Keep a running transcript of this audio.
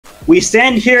We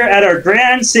stand here at our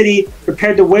grand city,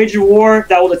 prepared to wage a war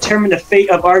that will determine the fate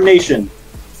of our nation.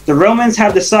 The Romans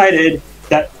have decided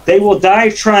that they will die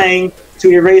trying to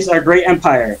erase our great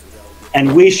empire,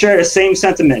 and we share the same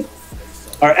sentiment.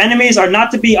 Our enemies are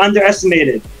not to be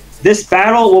underestimated. This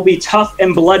battle will be tough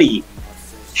and bloody.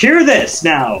 Hear this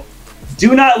now.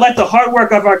 Do not let the hard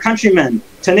work of our countrymen,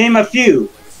 to name a few,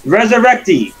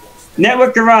 Resurrecti,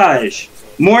 Network Garage,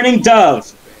 Morning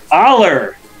Dove,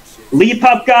 Aller, Leap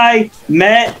Up Guy,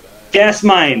 Met, Gas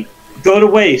Mine, go to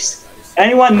waste.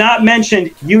 Anyone not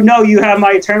mentioned, you know you have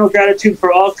my eternal gratitude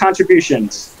for all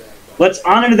contributions. Let's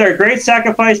honor their great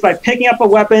sacrifice by picking up a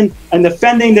weapon and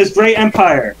defending this great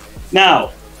empire.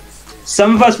 Now,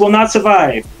 some of us will not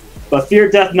survive, but fear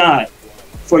death not,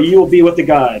 for you will be with the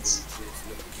gods.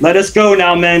 Let us go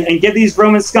now, men, and give these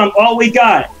Roman scum all we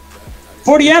got.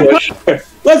 For the empire!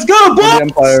 Let's go,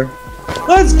 boys!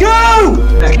 Let's go!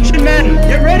 Action, men,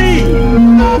 get ready!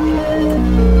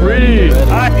 Ready!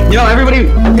 Alright. Yo, everybody,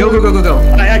 go.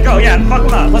 Alright, go, yeah, fuck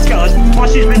them up. Let's go, let's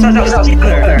flush these bitches out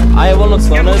together. I have one with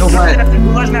slowness.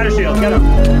 Blue Lives Matter shield, get him.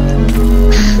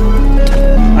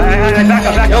 Alright, back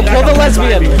up. Yo, kill the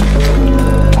lesbian!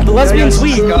 The lesbian's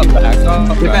weak! Get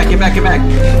back.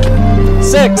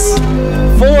 6,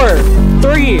 4,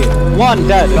 3, 1,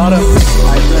 dead. Got him.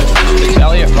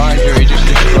 Elliot finds you, he just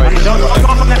destroyed it. Don't go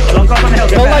off on the hill,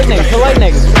 Kill lightning, kill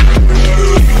lightning.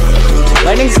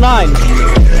 Lightning's 9,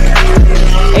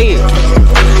 8,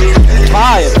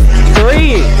 5,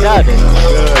 3, dead.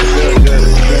 Good.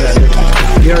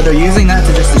 Yo, they're using that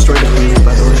to just destroy the police,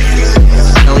 by the way.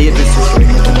 Elliot just destroyed it.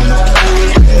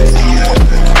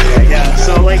 Yeah,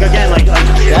 so like again, like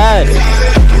Dead.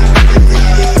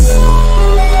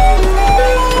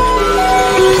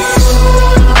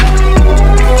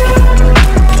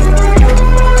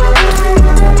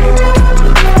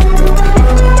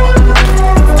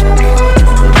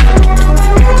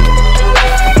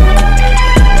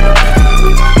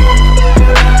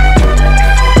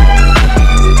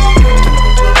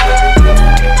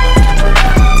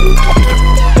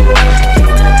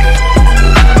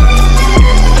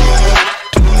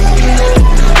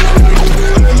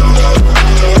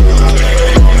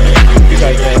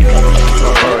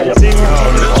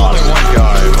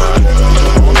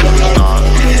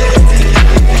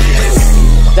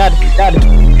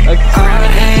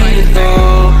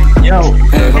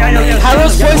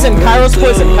 Kairos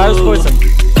poison.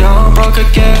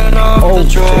 Oh,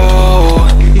 shit.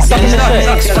 He's stuck in the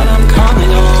shit.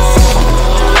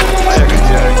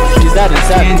 He's dead.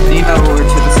 And Nemo over to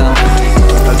the south.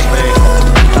 That's me.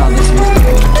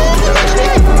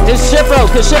 His ship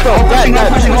broke. Dead.